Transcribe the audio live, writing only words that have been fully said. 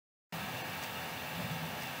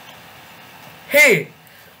Hey,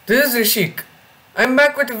 this is Rishik. I'm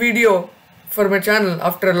back with a video for my channel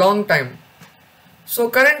after a long time. So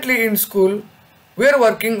currently in school, we are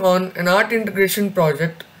working on an art integration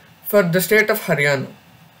project for the state of Haryana.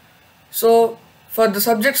 So for the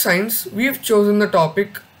subject science, we've chosen the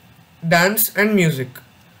topic dance and music.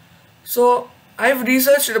 So I've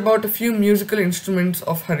researched about a few musical instruments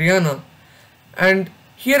of Haryana, and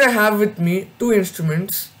here I have with me two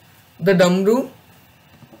instruments, the Dhamru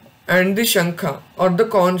and the Shankha or the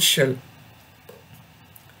conch shell.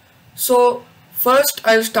 So first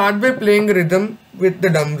I'll start by playing rhythm with the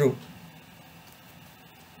Dhamru.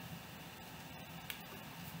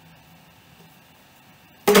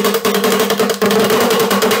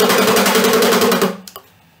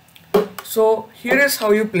 So here is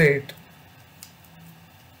how you play it.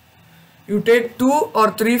 You take 2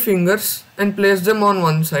 or 3 fingers and place them on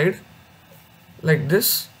one side like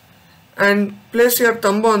this, and place your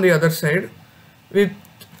thumb on the other side. With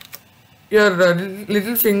your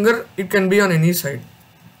little finger, it can be on any side.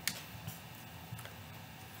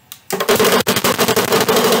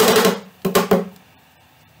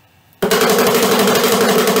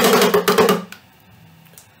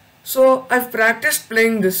 So I've practiced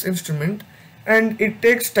playing this instrument, and it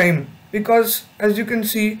takes time because, as you can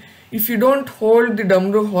see, if you don't hold the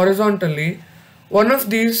Dhamru horizontally, one of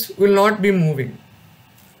these will not be moving.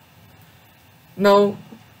 Now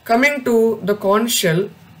coming to the conch shell,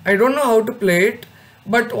 I don't know how to play it,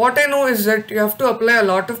 but what I know is that you have to apply a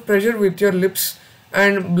lot of pressure with your lips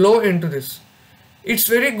and blow into this. It's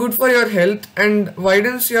very good for your health and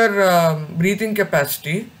widens your breathing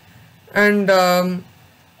capacity, and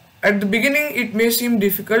at the beginning it may seem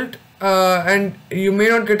difficult and you may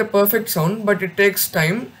not get a perfect sound, but it takes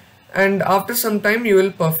time, and after some time you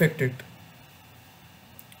will perfect it.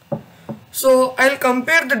 So I'll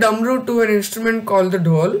compare the Dhamru to an instrument called the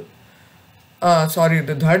dhol,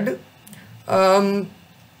 the dhad.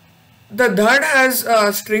 The dhad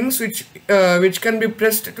has strings which can be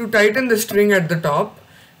pressed to tighten the string at the top,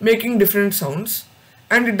 making different sounds,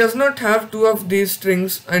 and it does not have 2 of these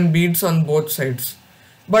strings and beads on both sides.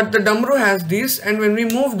 But the Dhamru has these, and when we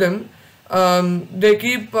move them, they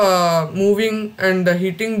keep moving and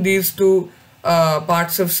hitting these two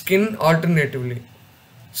parts of skin alternatively.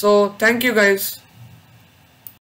 So thank you guys.